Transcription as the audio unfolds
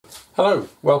Hello,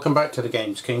 welcome back to the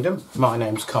Games Kingdom. My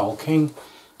name's Carl King.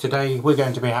 Today we're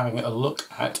going to be having a look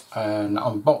at an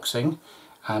unboxing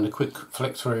and a quick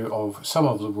flick through of some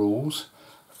of the rules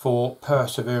for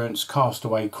Perseverance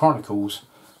Castaway Chronicles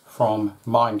from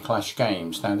Mindclash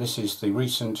Games. Now this is the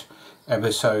recent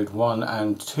episode 1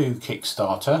 and 2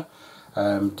 Kickstarter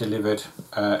delivered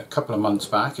a couple of months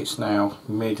back. It's now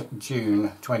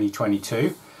mid-June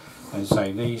 2022. As I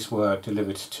say, these were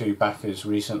delivered to backers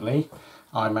recently.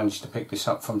 I managed to pick this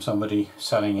up from somebody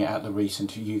selling it at the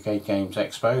recent UK Games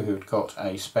Expo who had got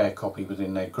a spare copy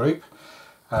within their group.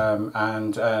 There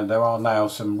are now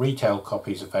some retail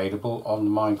copies available on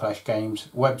the Mindclash Games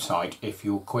website if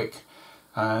you're quick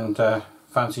and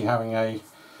fancy having a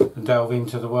delve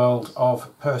into the world of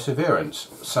Perseverance.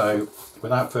 So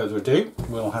without further ado,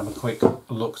 we'll have a quick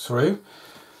look through.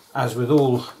 As with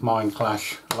all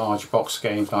Mindclash large box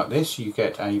games like this, you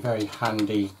get a very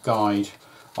handy guide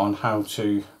on how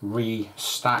to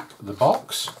restack the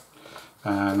box,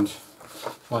 and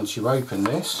once you open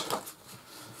this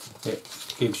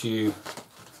it gives you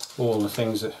all the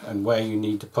things and where you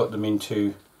need to put them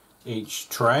into each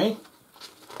tray,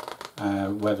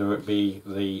 whether it be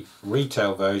the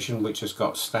retail version which has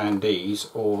got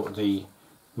standees or the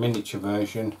miniature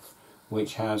version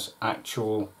which has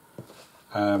actual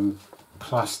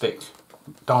plastic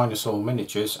dinosaur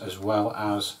miniatures as well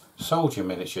as soldier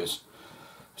miniatures.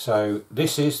 So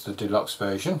this is the deluxe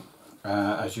version,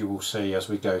 as you will see as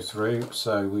we go through.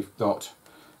 So we've got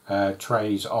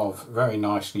trays of very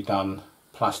nicely done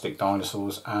plastic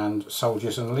dinosaurs and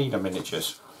soldiers and leader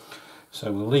miniatures.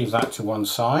 So we'll leave that to one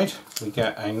side. We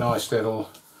get a nice little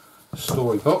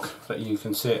storybook that you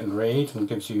can sit and read, and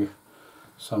gives you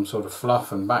some sort of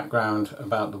fluff and background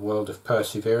about the world of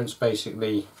Perseverance.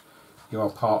 Basically, you are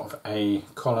part of a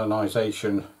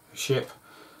colonization ship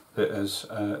that has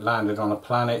landed on a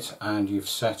planet, and you've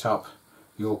set up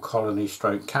your colony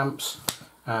stroke camps,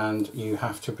 and you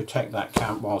have to protect that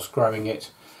camp whilst growing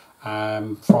it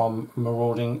from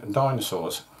marauding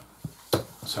dinosaurs.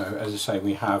 So as I say,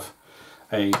 we have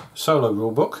a solo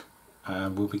rulebook.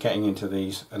 We'll be getting into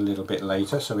these a little bit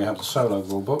later. So we have the solo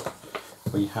rulebook,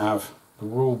 we have the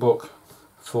rulebook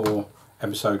for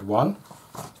episode 1,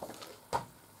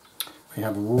 we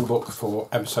have a rulebook for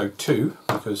episode 2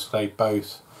 because they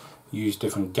both use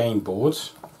different game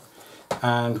boards,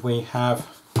 and we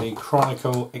have the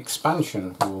Chronicle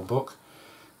expansion rulebook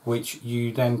which you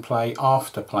then play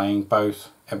after playing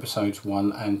both episodes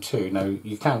 1 and 2. Now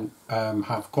you can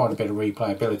have quite a bit of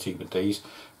replayability with these,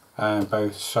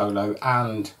 both solo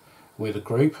and with a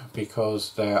group,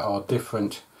 because there are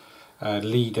different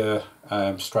leader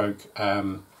stroke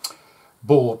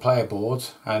player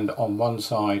boards, and on one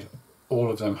side all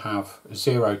of them have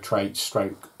 0 trait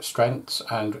stroke strengths,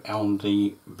 and on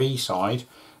the B side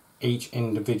each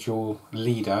individual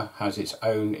leader has its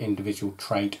own individual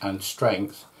trait and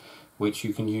strength which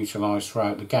you can utilise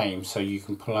throughout the game. So you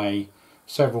can play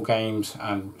several games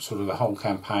and sort of the whole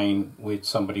campaign with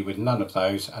somebody with none of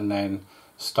those, and then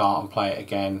start and play it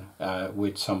again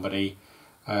with somebody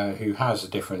who has a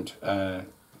different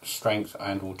strength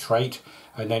and or trait,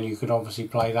 and then you could obviously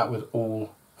play that with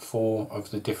all 4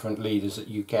 of the different leaders that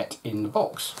you get in the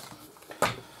box.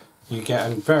 You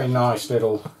get a very nice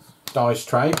little dice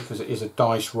tray because it is a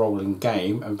dice rolling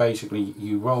game, and basically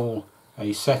you roll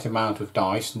a set amount of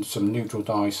dice and some neutral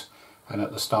dice, and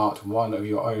at the start one of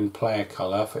your own player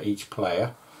colour for each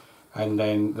player, and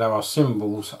then there are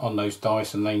symbols on those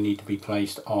dice and they need to be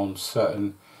placed on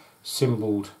certain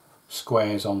symboled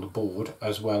squares on the board,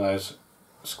 as well as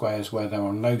squares where there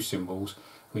are no symbols,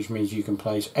 which means you can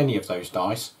place any of those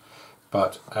dice.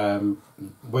 But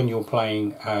when you're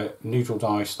playing neutral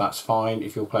dice, that's fine.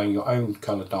 If you're playing your own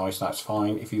coloured dice, that's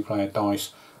fine. If you play a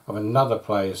dice of another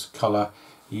player's colour,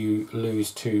 you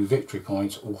lose 2 victory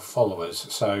points or followers.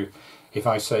 So if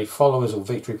I say followers or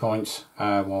victory points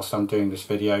whilst I'm doing this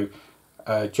video,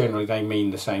 generally they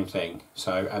mean the same thing.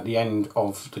 So at the end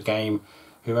of the game,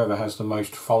 whoever has the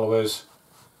most followers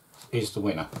is the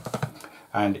winner.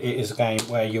 And it is a game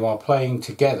where you are playing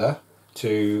together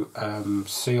to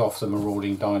see off the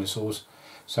marauding dinosaurs.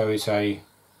 So it's a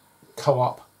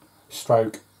co-op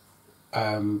stroke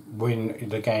win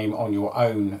the game on your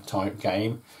own type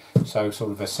game, so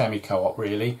sort of a semi-co-op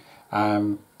really,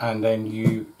 and then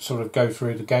you sort of go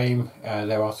through the game.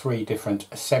 There are 3 different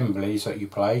assemblies that you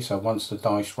play, so once the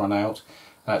dice run out,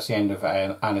 that's the end of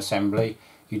an assembly.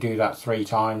 You do that 3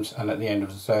 times, and at the end of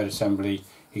the 3rd assembly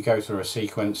you go through a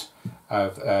sequence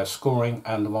of scoring,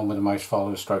 and the one with the most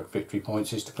followers stroke victory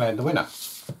points is declared the winner.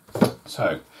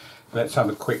 So let's have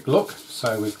a quick look.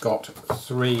 So we've got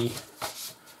 3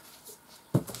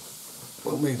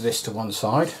 we'll move this to one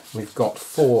side. We've got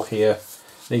 4 here.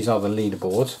 These are the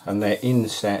leaderboards, and they're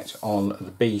inset on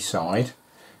the B side,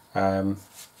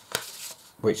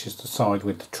 which is the side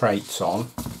with the traits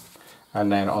on,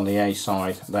 and then on the A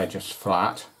side they're just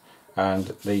flat,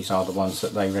 and these are the ones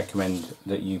that they recommend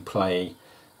that you play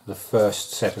the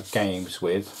first set of games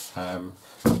with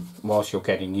whilst you're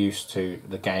getting used to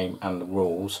the game and the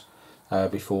rules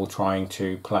before trying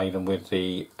to play them with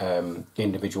the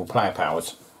individual player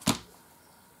powers.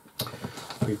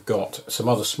 We've got some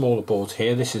other smaller boards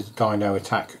here. This is the Dino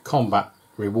Attack Combat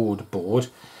Reward board.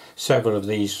 Several of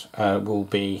these will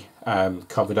be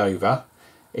covered over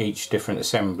each different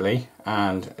assembly,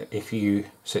 and if you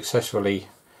successfully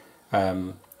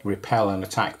repel an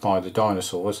attack by the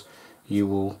dinosaurs, you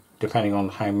will, depending on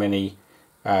how many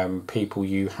people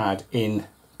you had in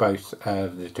both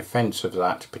the defence of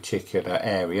that particular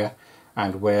area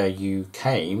and where you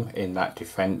came in that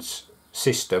defence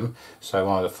system, so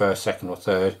either first, second or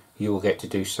third, you will get to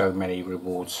do so many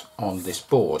rewards on this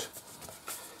board.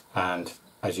 And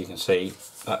as you can see,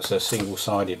 that's a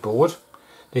single-sided board.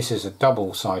 This is a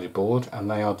double-sided board, and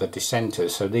they are the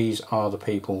dissenters. So these are the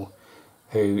people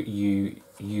who you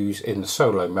use in the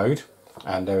solo mode,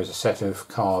 and there is a set of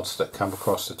cards that come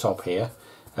across the top here.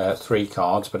 3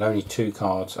 cards, but only 2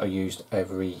 cards are used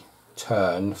every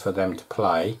turn for them to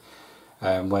play,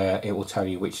 where it will tell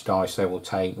you which dice they will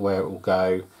take, where it will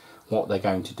go, what they're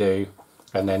going to do,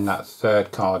 and then that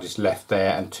 3rd card is left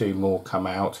there and 2 more come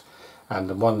out, and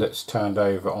the one that's turned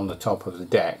over on the top of the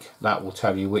deck, that will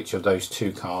tell you which of those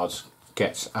 2 cards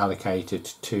gets allocated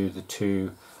to the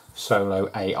 2 solo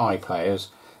AI players.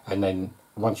 And then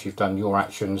once you've done your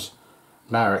actions,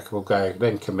 Marek will go,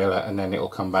 then Camilla, and then it will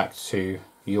come back to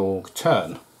your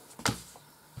turn.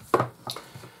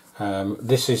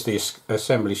 This is the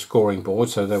assembly scoring board,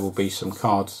 so there will be some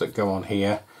cards that go on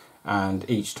here, and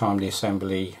each time the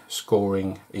assembly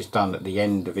scoring is done at the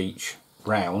end of each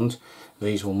round,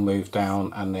 these will move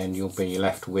down, and then you'll be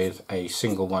left with a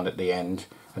single one at the end,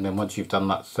 and then once you've done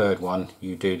that 3rd one,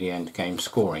 you do the end game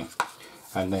scoring.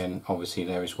 And then obviously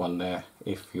there is one there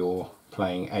if you're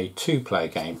playing a 2-player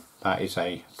game. That is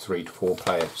a 3 to 4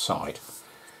 player side.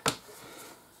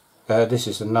 This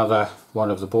is another one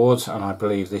of the boards, and I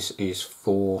believe this is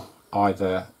for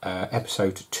either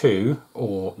episode 2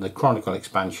 or the Chronicle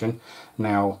expansion.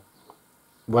 Now,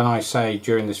 when I say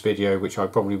during this video, which I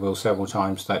probably will several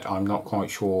times, that I'm not quite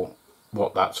sure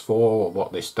what that's for or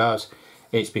what this does,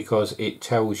 it's because it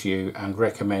tells you and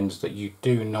recommends that you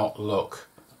do not look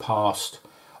past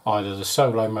either the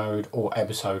solo mode or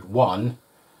episode 1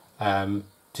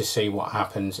 to see what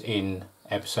happens in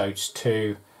episodes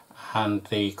 2 and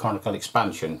the Chronicle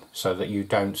expansion, so that you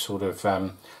don't sort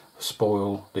of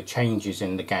spoil the changes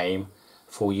in the game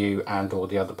for you and or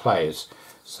the other players.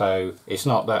 So it's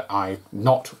not that I've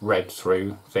not read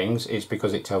through things, it's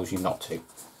because it tells you not to.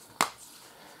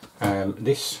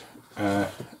 These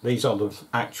are the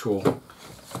actual,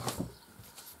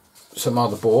 some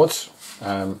other boards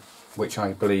which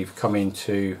I believe come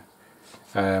into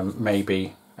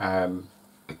maybe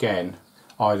again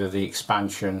either the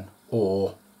expansion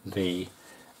or the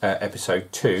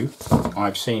episode 2.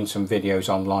 I've seen some videos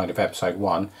online of episode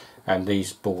 1, and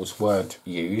these boards weren't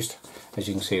used. As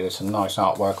you can see, there's some nice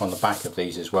artwork on the back of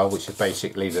these as well, which is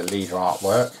basically the leader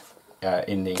artwork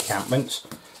in the encampments.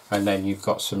 And then you've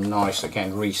got some nice,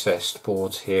 again, recessed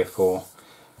boards here for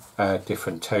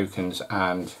different tokens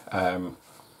and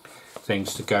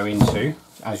things to go into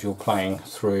as you're playing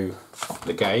through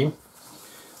the game.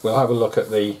 We'll have a look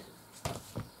at the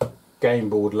game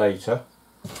board later,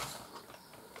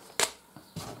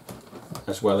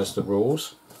 as well as the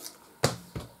rules,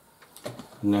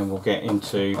 and then we'll get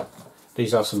into,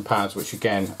 these are some pads which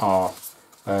again are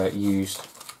used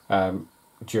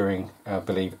during I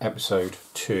believe episode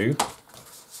 2.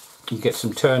 You get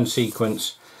some turn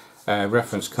sequence,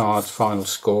 reference cards, final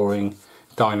scoring,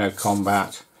 dino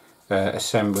combat,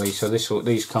 assembly. So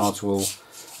these cards will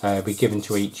be given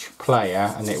to each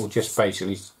player, and it will just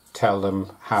basically tell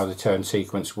them how the turn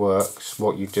sequence works,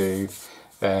 what you do,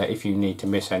 if you need to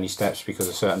miss any steps because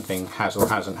a certain thing has or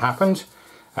hasn't happened.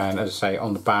 And as I say,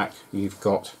 on the back you've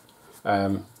got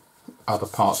other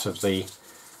parts of the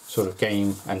sort of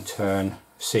game and turn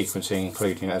sequencing,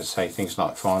 including, as I say, things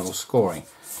like final scoring.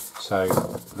 So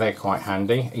they're quite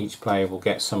handy. Each player will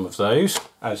get some of those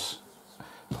as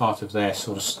part of their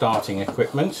sort of starting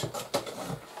equipment.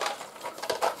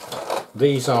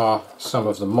 These are some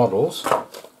of the models,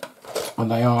 and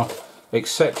they are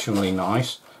exceptionally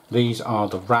nice. These are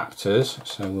the Raptors,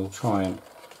 so we'll try and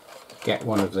get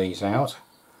one of these out.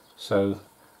 So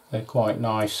they're quite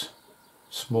nice,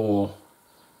 small,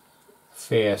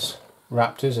 fierce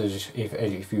raptors. As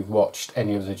if you've watched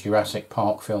any of the Jurassic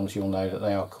Park films, you'll know that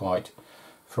they are quite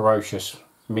ferocious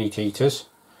meat eaters,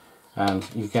 and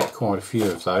you get quite a few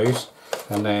of those.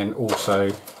 And then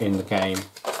also in the game,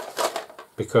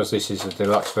 because this is a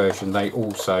deluxe version, they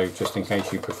also, just in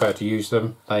case you prefer to use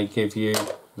them, they give you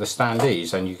the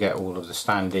standees, and you get all of the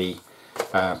standee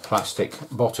plastic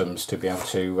bottoms to be able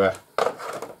to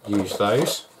use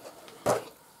those.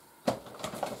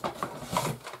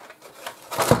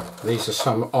 These are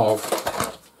some of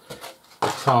the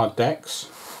card decks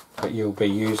that you'll be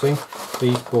using.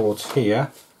 These boards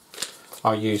here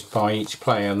are used by each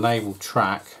player, and they will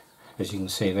track, as you can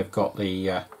see, they've got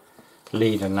the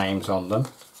leader names on them,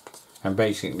 and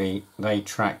basically they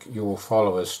track your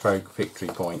followers stroke victory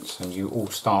points, and you all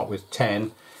start with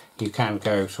 10. You can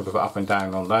go sort of up and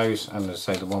down on those, and as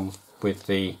I say, the one with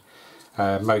the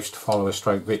most follower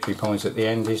stroke victory points at the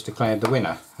end is declared the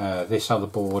winner. This other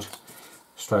board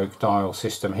stroke dial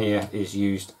system here is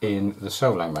used in the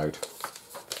solo mode.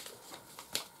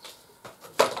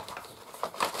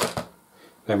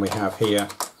 Then we have here,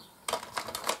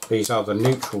 these are the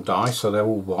neutral dice, so they're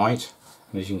all white,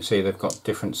 and as you can see they've got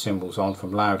different symbols on,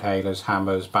 from loudhailers,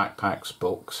 hammers, backpacks,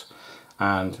 books,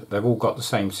 and they've all got the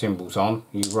same symbols on.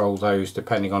 You roll those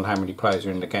depending on how many players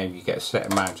are in the game. You get a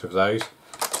set amount of those,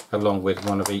 along with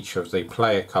one of each of the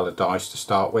player coloured dice to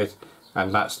start with,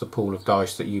 and that's the pool of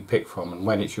dice that you pick from. And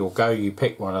when it's your go, you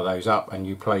pick one of those up and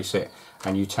you place it,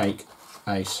 and you take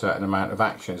a certain amount of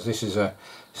actions. This is a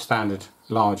standard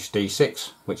large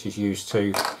d6, which is used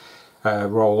to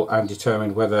roll and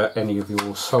determine whether any of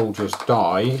your soldiers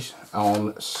die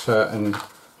on certain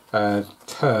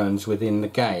turns within the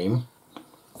game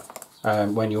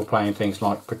when you're playing things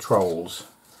like patrols.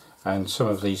 And some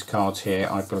of these cards here,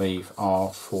 I believe,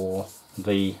 are for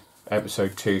the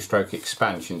episode 2 stroke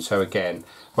expansion, so again,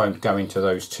 won't go into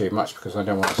those too much because I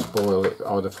don't want to spoil it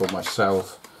either for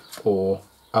myself or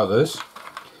others.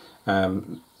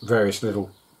 Various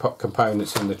little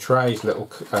components in the trays, little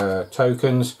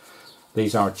tokens.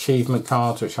 These are achievement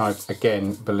cards, which I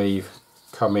again believe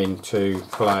come into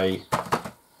play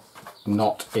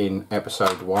not in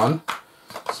episode 1.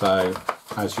 So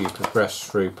as you progress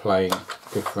through playing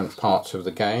different parts of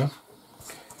the game,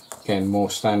 again, more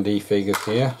standee figures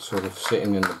here, sort of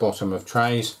sitting in the bottom of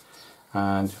trays,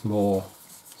 and more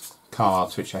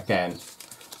cards, which again,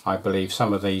 I believe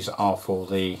some of these are for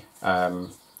the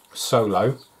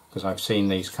solo, because I've seen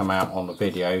these come out on the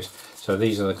videos. So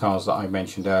these are the cards that I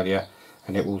mentioned earlier,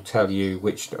 and it will tell you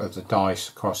which of the dice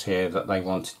across here that they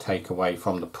want to take away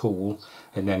from the pool,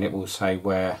 and then it will say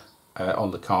where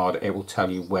on the card, it will tell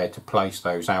you where to place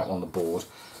those out on the board,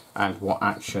 and what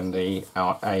action the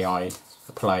AI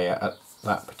player at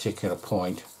that particular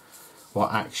point,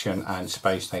 what action and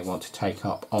space they want to take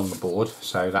up on the board.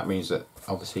 So that means that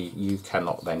obviously you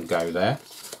cannot then go there.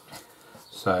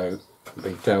 So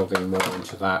we'll be delving more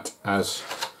into that as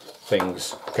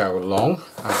things go along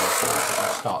and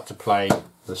start to play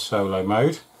the solo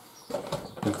mode.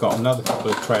 We've got another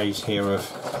couple of trays here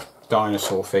of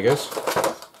dinosaur figures.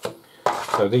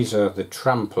 So these are the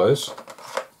tramplers,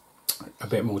 a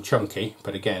bit more chunky,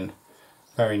 but again,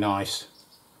 very nice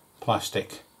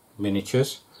plastic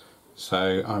miniatures.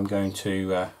 So I'm going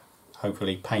to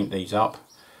hopefully paint these up,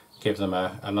 give them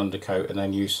an undercoat, and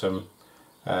then use some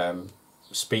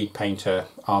speed painter,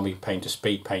 army painter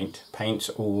speed paints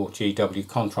or GW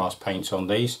contrast paints on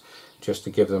these, just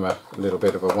to give them a little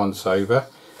bit of a once over.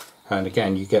 And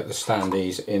again, you get the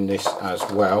standees in this as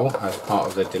well as part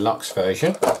of the deluxe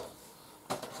version.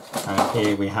 And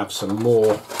here we have some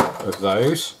more of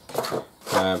those,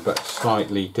 but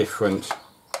slightly different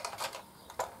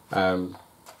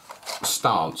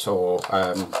stance or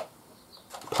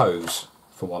pose,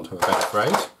 for want of a better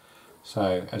phrase.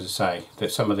 So as I say,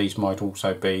 that some of these might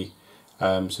also be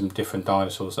some different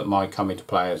dinosaurs that might come into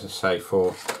play, as I say,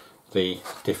 for the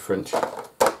different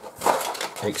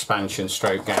expansion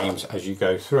stroke games as you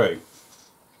go through.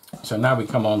 So now we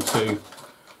come on to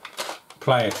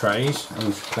player trays,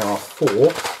 and there are four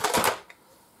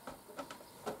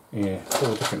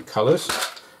different colours.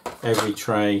 Every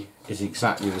tray is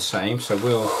exactly the same, so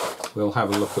we'll have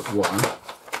a look at one.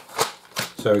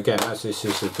 So again, as this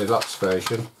is a deluxe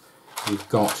version, you've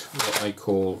got what they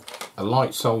call a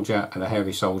light soldier and a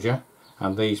heavy soldier,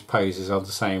 and these poses are the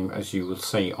same as you will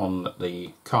see on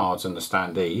the cards and the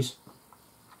standees,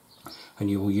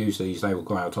 and you will use these. They will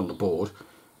go out on the board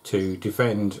to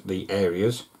defend the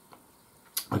areas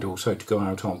and also to go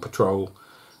out on patrol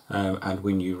and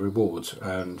win you rewards.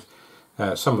 And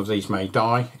some of these may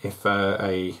die. If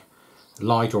a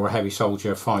light or a heavy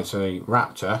soldier fights a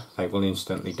raptor, they will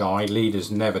instantly die.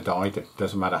 Leaders never die. It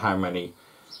doesn't matter how many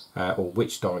or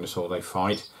which dinosaur they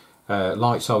fight.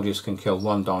 Light soldiers can kill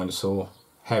 1 dinosaur,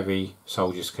 heavy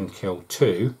soldiers can kill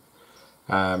 2,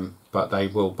 but they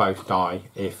will both die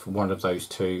if one of those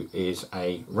 2 is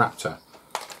a raptor.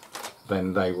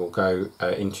 Then they will go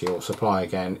into your supply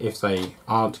again. If they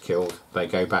aren't killed, they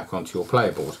go back onto your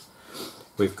player board.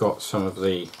 We've got some of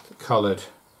the coloured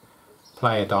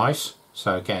player dice,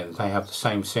 so again they have the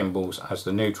same symbols as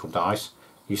the neutral dice.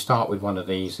 You start with one of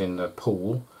these in the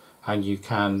pool, and you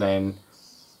can then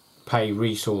pay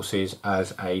resources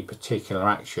as a particular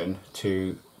action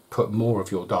to put more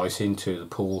of your dice into the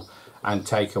pool and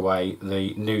take away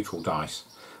the neutral dice.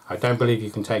 I don't believe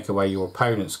you can take away your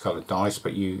opponent's coloured dice,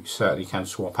 but you certainly can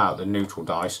swap out the neutral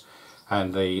dice.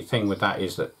 And the thing with that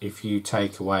is that if you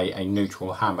take away a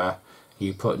neutral hammer,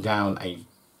 you put down a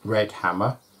red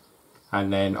hammer,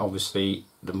 and then obviously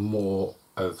the more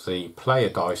of the player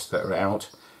dice that are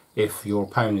out, if your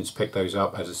opponents pick those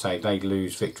up, as I say, they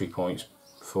lose victory points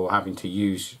for having to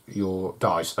use your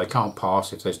dice. They can't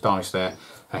pass. If there's dice there,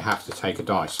 they have to take a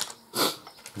dice.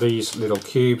 These little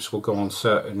cubes will go on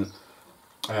certain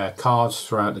cards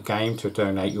throughout the game to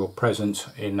donate your presence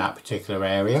in that particular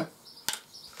area.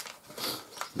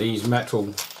 These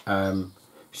metal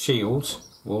shields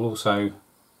will also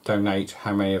donate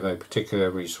how many of a particular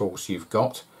resource you've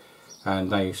got,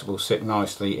 and they will sit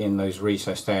nicely in those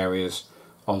recessed areas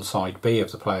on side B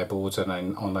of the player boards, and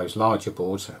then on those larger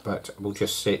boards, but will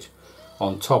just sit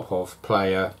on top of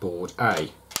player board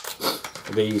A.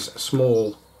 These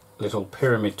small little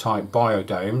pyramid type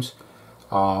biodomes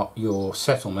are your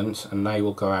settlements, and they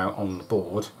will go out on the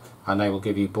board and they will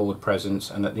give you board presence,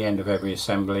 and at the end of every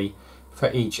assembly for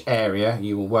each area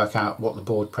you will work out what the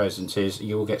board presence is.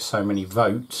 You will get so many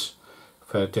votes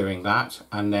for doing that,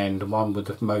 and then the one with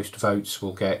the most votes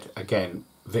will get, again,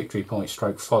 victory point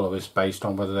stroke followers based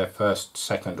on whether they're first,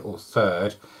 second or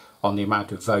third on the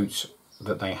amount of votes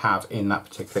that they have in that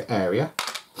particular area.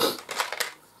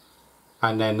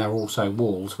 And then there are also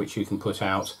walls which you can put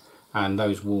out, and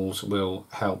those walls will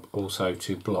help also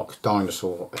to block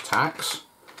dinosaur attacks.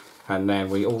 And then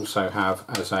we also have,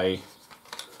 as a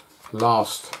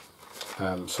last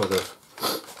sort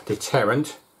of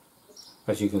deterrent,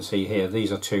 as you can see here,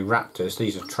 these are 2 raptors.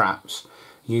 These are traps.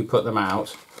 You put them out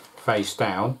face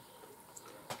down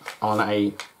on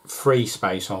a free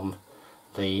space on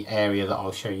the area that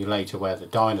I'll show you later where the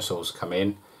dinosaurs come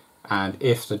in, and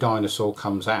if the dinosaur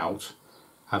comes out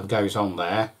and goes on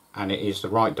there and it is the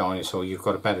right dinosaur, you've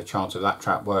got a better chance of that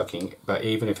trap working. But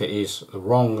even if it is the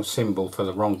wrong symbol for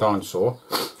the wrong dinosaur,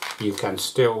 you can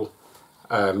still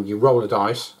you roll a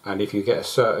dice, and if you get a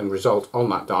certain result on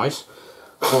that dice,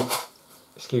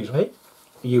 excuse me,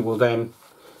 you will then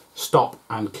stop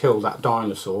and kill that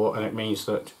dinosaur, and it means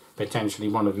that potentially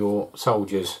one of your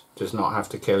soldiers does not have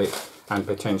to kill it and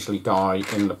potentially die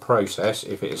in the process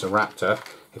if it is a raptor.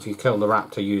 If you kill the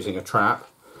raptor using a trap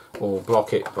or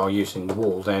block it by using the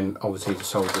wall, then obviously the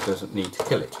soldier doesn't need to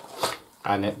kill it,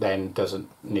 and it then doesn't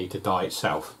need to die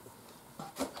itself.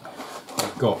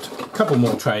 I've got a couple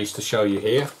more trays to show you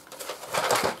here.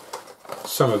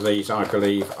 Some of these I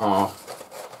believe are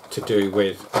to do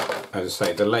with, as I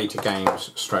say, the later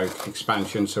games stroke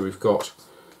expansion. So we've got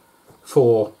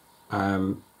 4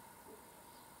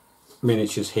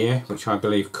 miniatures here, which I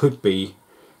believe could be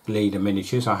leader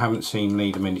miniatures. I haven't seen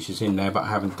leader miniatures in there, but I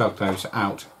haven't dug those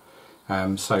out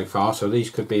so far. So these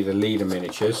could be the leader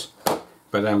miniatures,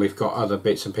 but then we've got other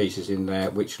bits and pieces in there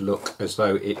which look as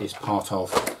though it is part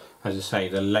of, as I say,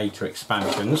 the later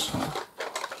expansions.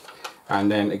 And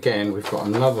then again we've got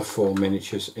another 4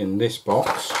 miniatures in this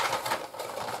box,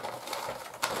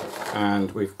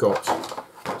 and we've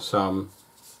got some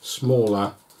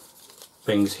smaller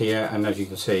things here, and as you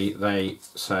can see they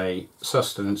say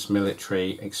sustenance,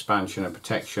 military, expansion and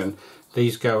protection.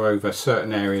 These go over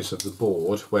certain areas of the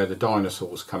board where the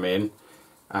dinosaurs come in,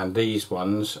 and these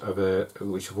ones,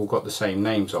 which have all got the same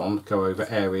names on, go over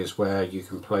areas where you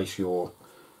can place your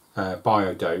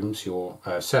biodomes, your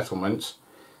settlements.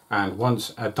 And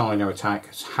once a dino attack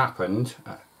has happened,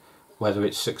 whether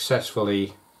it's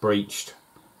successfully breached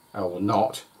or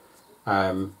not,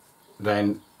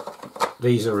 then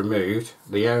these are removed,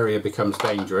 the area becomes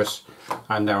dangerous,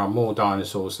 and there are more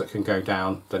dinosaurs that can go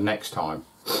down the next time.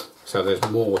 So there's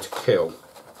more to kill,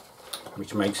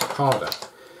 which makes it harder.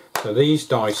 So these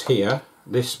dice here,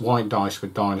 this white dice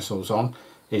with dinosaurs on,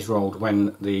 is rolled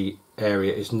when the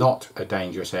area is not a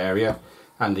dangerous area,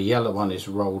 and the yellow one is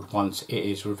rolled once it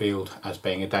is revealed as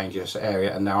being a dangerous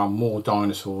area, and there are more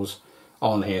dinosaurs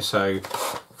on here. So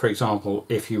for example,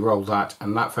 if you roll that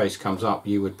and that face comes up,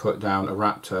 you would put down a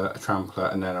raptor, a trampler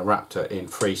and then a raptor in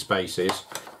 3 spaces.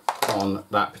 on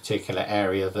that particular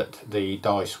area that the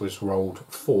dice was rolled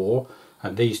for.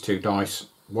 And these two dice,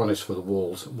 one is for the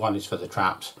walls, one is for the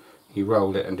traps. You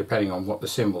roll it, and depending on what the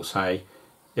symbols say,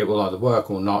 it will either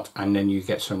work or not, and then you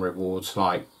get some rewards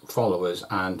like followers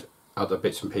and other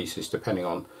bits and pieces depending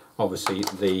on obviously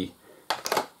the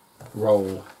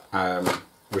roll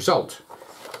result.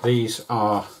 These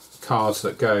are cards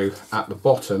that go at the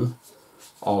bottom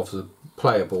of the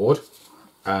player board,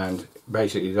 and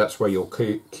basically that's where your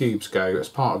cubes go. As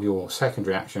part of your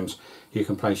secondary actions, you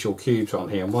can place your cubes on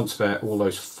here, and once all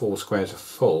those 4 squares are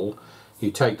full, you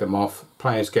take them off.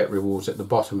 Players get rewards at the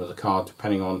bottom of the card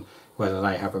depending on whether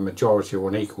they have a majority or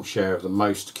an equal share of the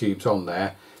most cubes on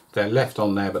there. They're left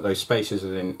on there, but those spaces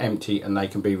are then empty and they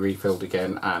can be refilled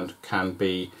again, and can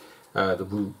be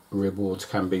the rewards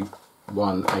can be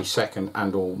won a second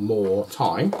and or more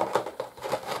time.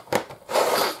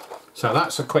 So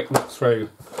that's a quick look through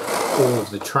all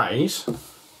of the trays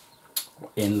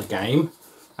in the game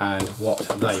and what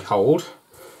they hold.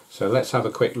 So let's have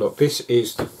a quick look. This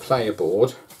is the player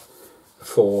board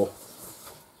for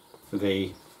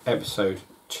the episode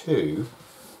 2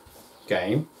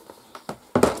 game.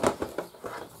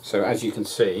 So as you can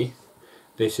see,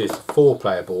 this is the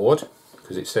 4-player board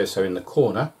because it says so in the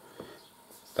corner.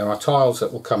 There are tiles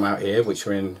that will come out here which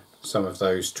are in some of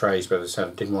those trays, but as I said,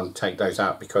 I didn't want to take those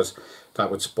out because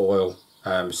that would spoil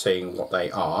seeing what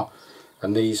they are.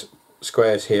 And these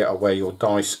squares here are where your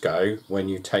dice go when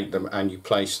you take them and you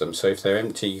place them. So if they're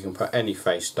empty, you can put any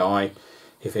face die.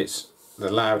 If it's the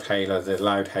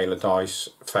Loudhailer dice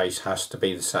face has to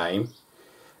be the same.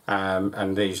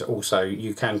 And these also,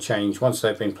 you can change once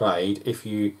they've been played. If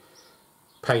you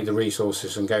pay the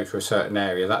resources and go to a certain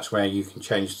area, that's where you can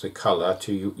change the colour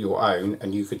to your own,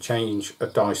 and you could change a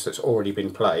dice that's already been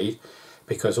played,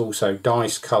 because also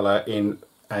dice colour in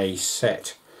a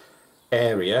set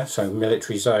area, so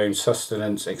military zone,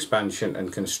 sustenance, expansion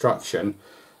and construction,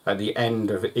 at the end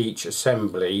of each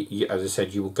assembly, as I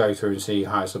said, you will go through and see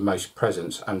who has the most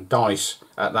presents, and dice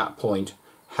at that point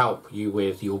help you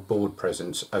with your board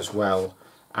presence, as well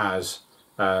as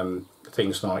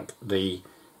things like the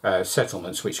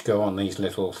settlements which go on these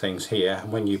little things here.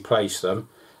 And when you place them,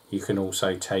 you can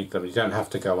also take them, you don't have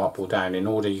to go up or down in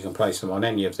order, you can place them on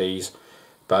any of these,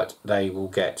 but they will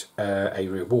get a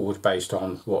reward based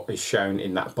on what is shown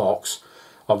in that box.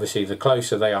 Obviously the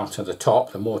closer they are to the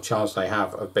top, the more chance they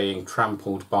have of being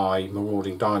trampled by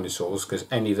marauding dinosaurs, because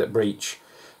any that breach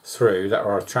through that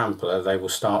are a trampler, they will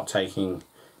start taking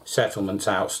settlements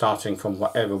out starting from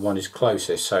whatever one is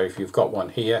closest. So if you've got one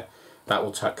here, that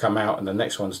will come out, and the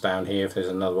next one's down here. If there's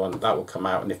another one, that will come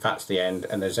out, and if that's the end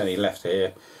and there's any left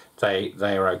here, they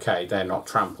are okay, they're not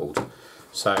trampled.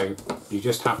 So you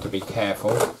just have to be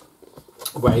careful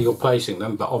where you're placing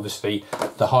them, but obviously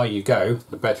the higher you go,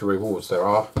 the better rewards there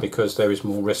are, because there is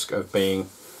more risk of being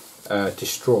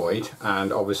destroyed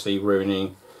and obviously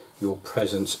ruining your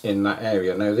presence in that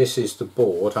area. Now this is the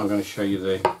board. I'm going to show you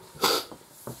the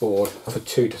board for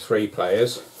 2 to 3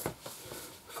 players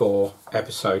for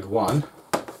episode 1.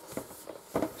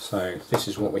 So this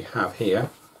is what we have here.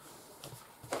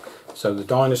 So the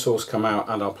dinosaurs come out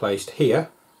and are placed here.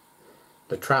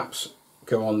 The traps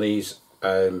go on these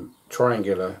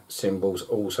triangular symbols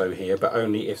also here, but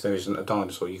only if there isn't a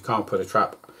dinosaur. You can't put a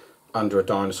trap under a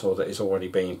dinosaur that is already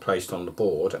being placed on the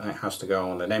board, and it has to go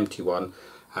on an empty one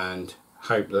and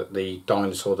hope that the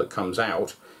dinosaur that comes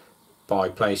out, by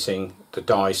placing the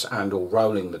dice and or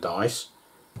rolling the dice,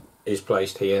 is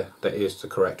placed here that is the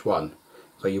correct one.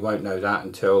 But you won't know that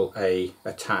until a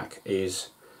attack is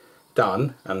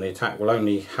done, and the attack will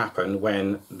only happen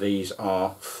when these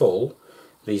are full.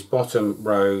 These bottom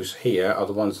rows here are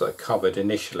the ones that are covered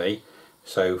initially,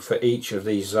 so for each of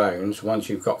these zones, once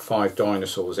you've got 5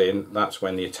 dinosaurs in, that's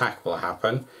when the attack will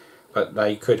happen. But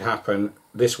they could happen,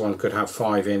 this one could have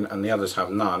 5 in and the others have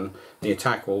none. The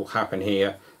attack will happen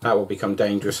here, that will become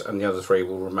dangerous, and the other 3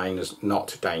 will remain as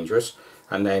not dangerous,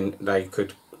 and then they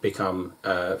could become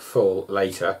full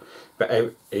later.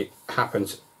 But it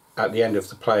happens at the end of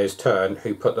the player's turn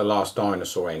who put the last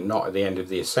dinosaur in, not at the end of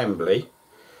the assembly.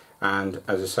 And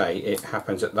as I say, it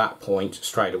happens at that point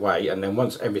straight away, and then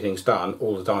once everything's done,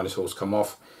 all the dinosaurs come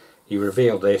off, you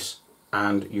reveal this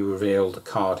and you reveal the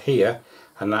card here,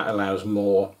 and that allows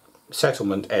more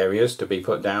settlement areas to be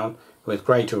put down with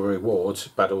greater rewards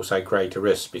but also greater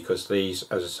risks, because these,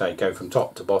 as I say, go from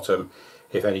top to bottom.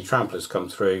 If any tramplers come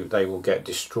through, they will get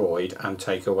destroyed and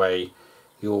take away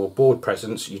your board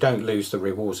presence. You don't lose the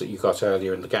rewards that you got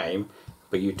earlier in the game,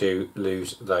 but you do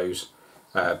lose those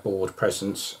board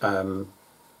presence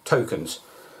tokens.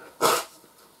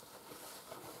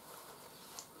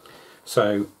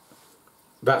 So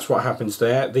that's what happens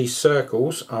there. These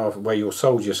circles are where your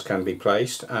soldiers can be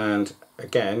placed, and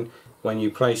again, when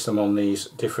you place them on these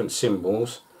different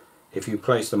symbols, if you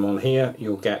place them on here,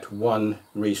 you'll get one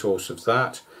resource of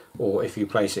that, or if you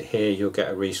place it here, you'll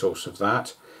get a resource of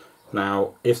that.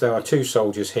 Now, if there are two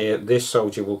soldiers here, this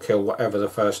soldier will kill whatever the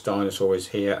first dinosaur is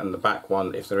here, and the back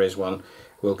one, if there is one,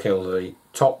 will kill the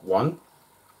top one.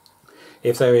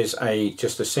 If there is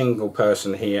just a single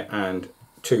person here and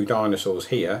two dinosaurs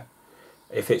here,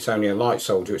 if it's only a light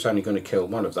soldier, it's only going to kill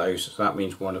one of those. So that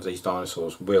means one of these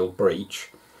dinosaurs will breach,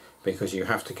 because you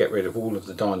have to get rid of all of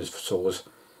the dinosaurs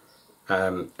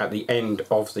at the end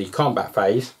of the combat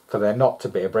phase for there not to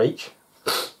be a breach.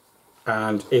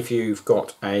 And if you've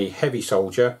got a heavy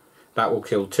soldier, that will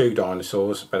kill two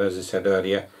dinosaurs, but as I said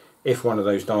earlier, if one of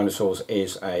those dinosaurs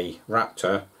is a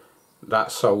raptor,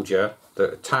 that soldier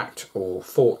that attacked or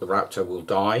fought the raptor will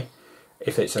die.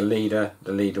 If it's a leader,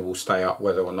 the leader will stay up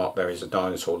whether or not there is a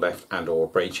dinosaur left and or a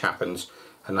breach happens,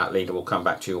 and that leader will come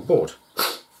back to your board.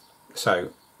 So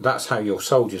that's how your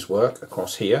soldiers work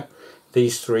across here.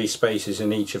 These three spaces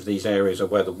in each of these areas are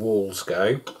where the walls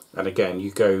go, and again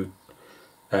you go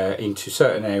into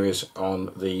certain areas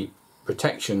on the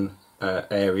protection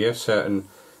area, certain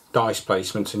dice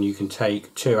placements, and you can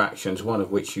take two actions, one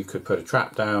of which you could put a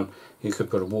trap down, you could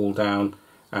put a wall down,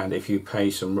 and if you pay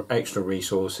some extra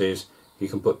resources you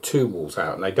can put two walls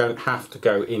out, and they don't have to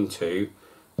go into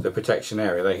the protection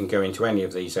area, they can go into any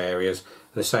of these areas.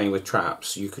 The same with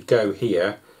traps, you could go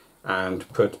here and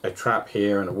put a trap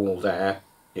here and a wall there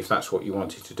if that's what you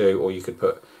wanted to do, or you could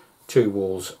put two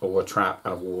walls or a trap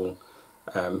and a wall.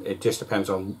 It just depends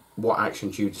on what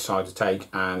actions you decide to take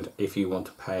and if you want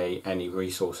to pay any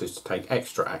resources to take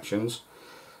extra actions,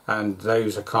 and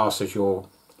those are classed as your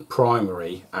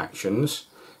primary actions.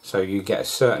 So you get a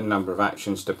certain number of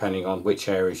actions depending on which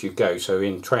areas you go. So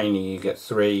in training you get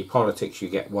 3, politics you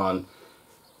get 1,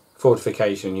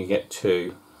 fortification you get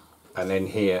 2, and then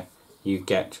here you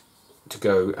get to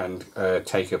go and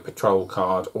take a patrol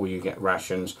card, or you get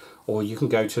rations, or you can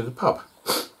go to the pub.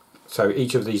 So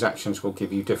each of these actions will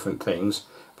give you different things,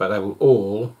 but they will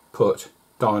all put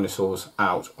dinosaurs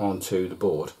out onto the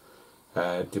board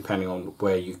depending on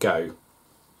where you go.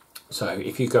 So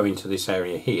if you go into this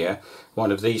area here,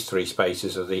 one of these 3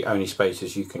 spaces are the only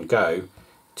spaces you can go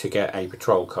to get a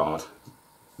patrol card.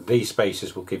 These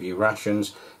spaces will give you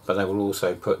rations, but they will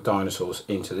also put dinosaurs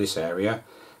into this area.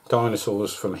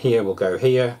 Dinosaurs from here will go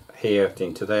here, here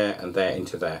into there, and there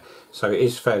into there. So it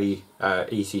is fairly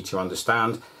easy to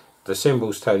understand. The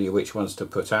symbols tell you which ones to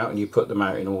put out, and you put them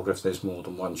out in order if there's more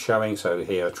than one showing. So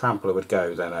here a trampler would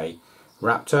go, then a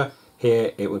raptor.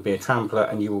 Here it would be a trampler,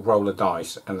 and you will roll a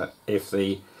dice, and if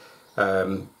the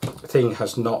thing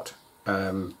has not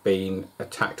been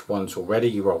attacked once already,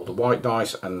 you roll the white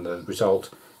dice and the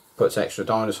result puts extra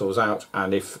dinosaurs out,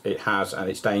 and if it has and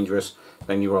it's dangerous,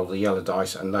 then you roll the yellow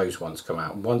dice and those ones come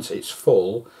out. Once it's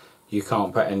full, you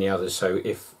can't put any others. So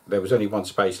if there was only one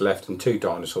space left and 2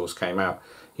 dinosaurs came out,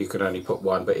 you could only put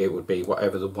 1, but it would be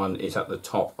whatever the one is at the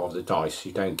top of the dice.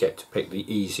 You don't get to pick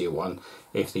the easier one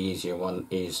if the easier one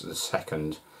is the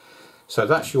second. So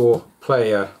that's your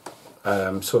player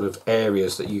sort of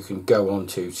areas that you can go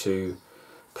onto to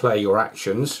play your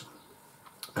actions.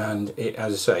 And it,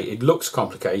 as I say, it looks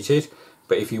complicated,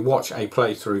 but if you watch a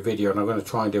playthrough video, and I'm going to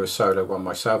try and do a solo one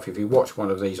myself, if you watch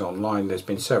one of these online, there's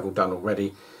been several done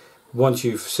already. Once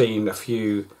you've seen a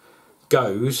few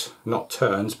goes, not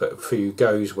turns, but a few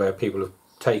goes where people have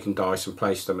taken dice and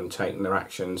placed them and taken their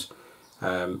actions,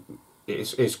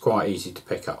 it's quite easy to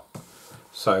pick up.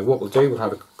 So what we'll do, we'll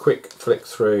have a quick flick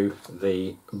through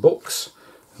the books,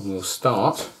 and we'll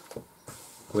start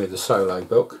with the solo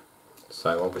book.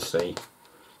 So obviously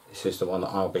this is the one that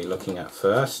I'll be looking at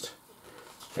first.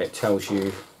 It tells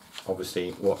you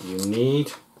obviously what you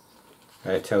need.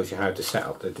 It tells you how to set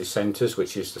up the dissenters,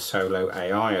 which is the solo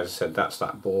AI. As I said, that's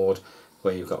that board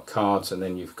where you've got cards, and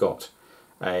then you've got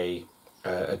a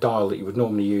dial that you would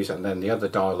normally use, and then the other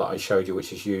dial that I showed you,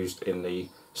 which is used in the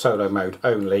solo mode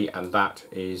only, and that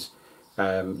is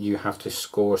you have to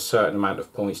score a certain amount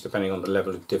of points depending on the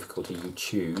level of difficulty you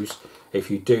choose. If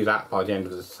you do that by the end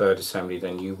of the 3rd assembly,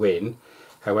 then you win.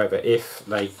 However, if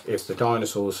the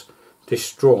dinosaurs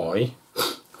destroy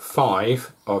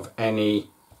 5 of any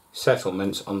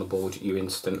settlements on the board, you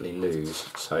instantly lose.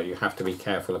 So you have to be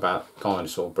careful about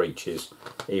dinosaur breaches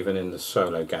even in the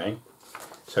solo game.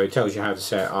 So it tells you how to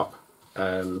set up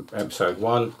episode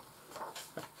 1.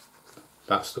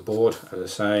 That's the board, as I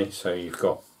say. So you've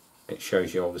got, it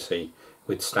shows you obviously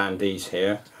with standees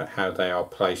here how they are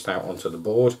placed out onto the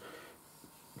board.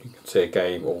 You can see a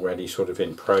game already sort of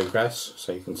in progress,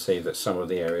 so you can see that some of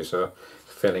the areas are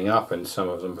filling up, and some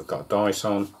of them have got dice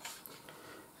on.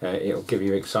 It'll give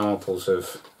you examples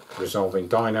of resolving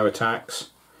dino attacks,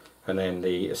 and then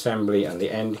the assembly and the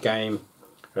end game,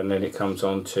 and then it comes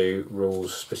on to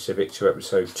rules specific to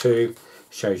episode 2.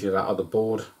 Shows you that other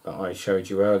board that I showed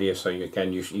you earlier, so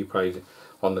again you played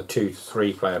on the 2 to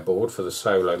 3 player board for the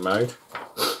solo mode,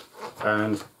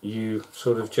 and you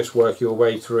sort of just work your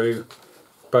way through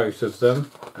both of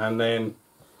them, and then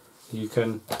you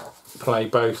can play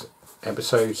both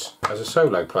episodes as a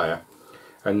solo player.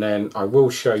 And then I will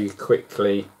show you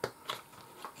quickly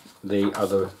the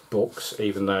other books,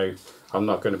 even though I'm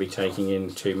not going to be taking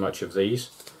in too much of these.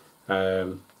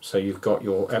 So you've got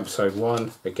your episode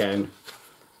 1, again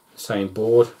same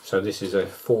board, so this is a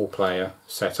 4-player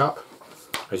setup.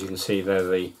 As you can see there,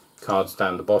 the cards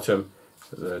down the bottom,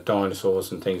 the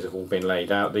dinosaurs and things have all been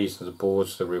laid out. These are the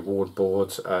boards, the reward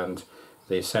boards and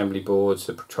the assembly boards,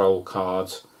 the patrol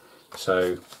cards,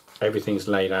 so everything's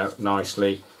laid out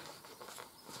nicely.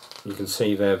 You can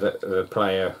see there that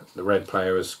the red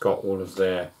player has got all of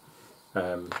their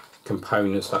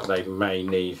components that they may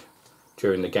need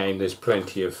during the game. There's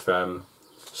plenty of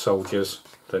soldiers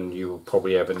than you will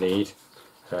probably ever need,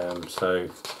 so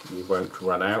you won't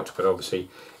run out. But obviously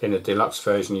in the deluxe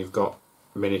version you've got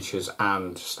miniatures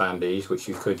and standees, which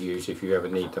you could use if you ever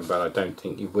need them, but I don't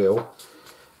think you will.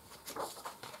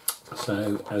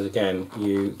 So as again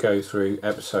you go through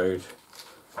episode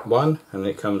 1, and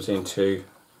it comes into,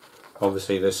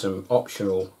 obviously there's some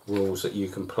optional rules that you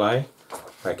can play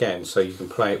again, so you can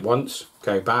play it once,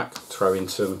 go back, throw in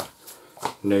some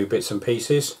new bits and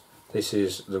pieces. This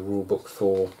is the rule book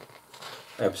for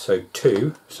episode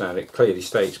 2, so it clearly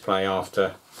states play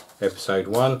after episode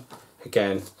 1.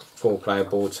 Again, 4-player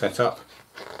board setup,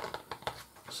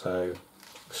 so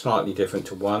slightly different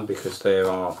to 1 because there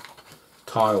are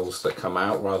tiles that come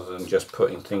out rather than just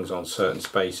putting things on certain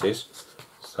spaces.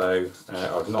 So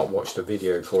I've not watched a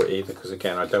video for it either, because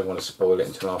again I don't want to spoil it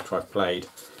until after I've played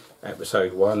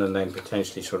episode 1, and then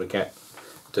potentially sort of get,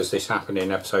 does this happen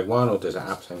in episode 1 or does it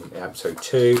happen in episode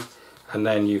 2? And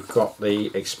then you've got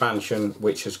the expansion,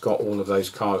 which has got all of those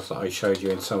cards that I showed you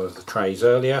in some of the trays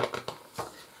earlier,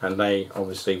 and they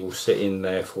obviously will sit in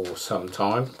there for some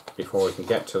time before I can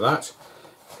get to that,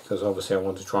 because obviously I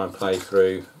want to try and play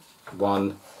through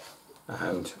 1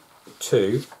 and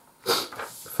 2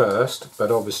 first,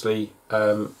 but obviously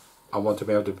I want to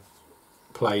be able to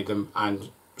play them and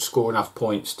score enough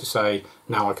points to say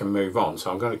now I can move on.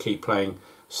 So I'm going to keep playing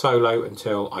solo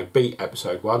until I beat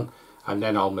episode 1, and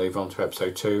then I'll move on to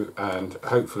episode 2, and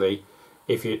hopefully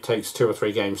if it takes 2 or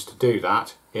 3 games to do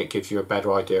that, it gives you a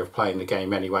better idea of playing the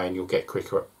game anyway, and you'll get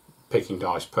quicker at picking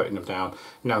dice, putting them down,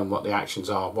 knowing what the actions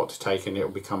are, what to take, and it'll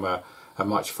become a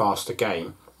much faster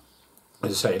game.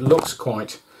 As I say, it looks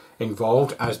quite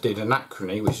involved, as did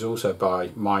Anachrony, which is also by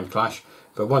Mindclash,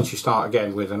 but once you start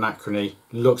again with Anachrony,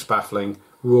 looks baffling,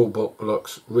 rulebook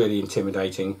looks really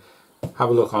intimidating. Have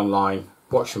a look online,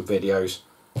 watch some videos,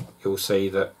 you'll see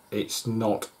that it's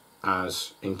not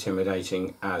as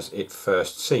intimidating as it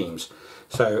first seems.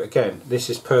 So again, this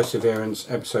is Perseverance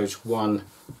episodes 1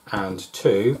 and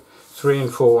 2. 3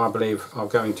 and 4 I believe are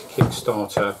going to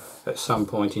Kickstarter at some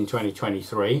point in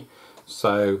 2023.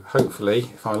 So hopefully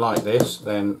if I like this,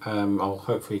 then I'll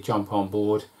hopefully jump on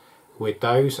board with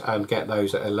those and get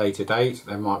those at a later date.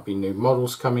 There might be new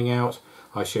models coming out.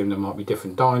 I assume there might be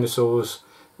different dinosaurs,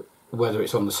 whether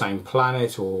it's on the same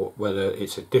planet or whether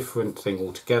it's a different thing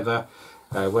altogether.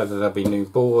 Whether there'll be new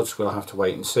boards, we'll have to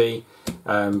wait and see.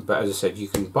 But as I said, you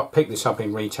can pick this up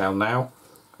in retail now,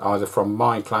 either from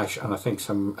Mindclash, and I think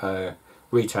some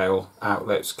retail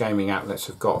outlets, gaming outlets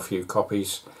have got a few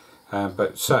copies,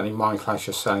 but certainly Mindclash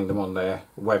are selling them on their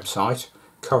website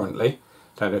currently.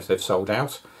 Don't know if they've sold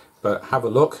out, but have a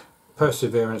look.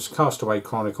 Perseverance, Castaway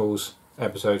Chronicles,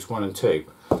 episodes 1 and 2.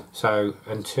 So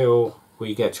until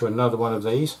we get to another one of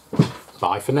these,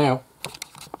 bye for now.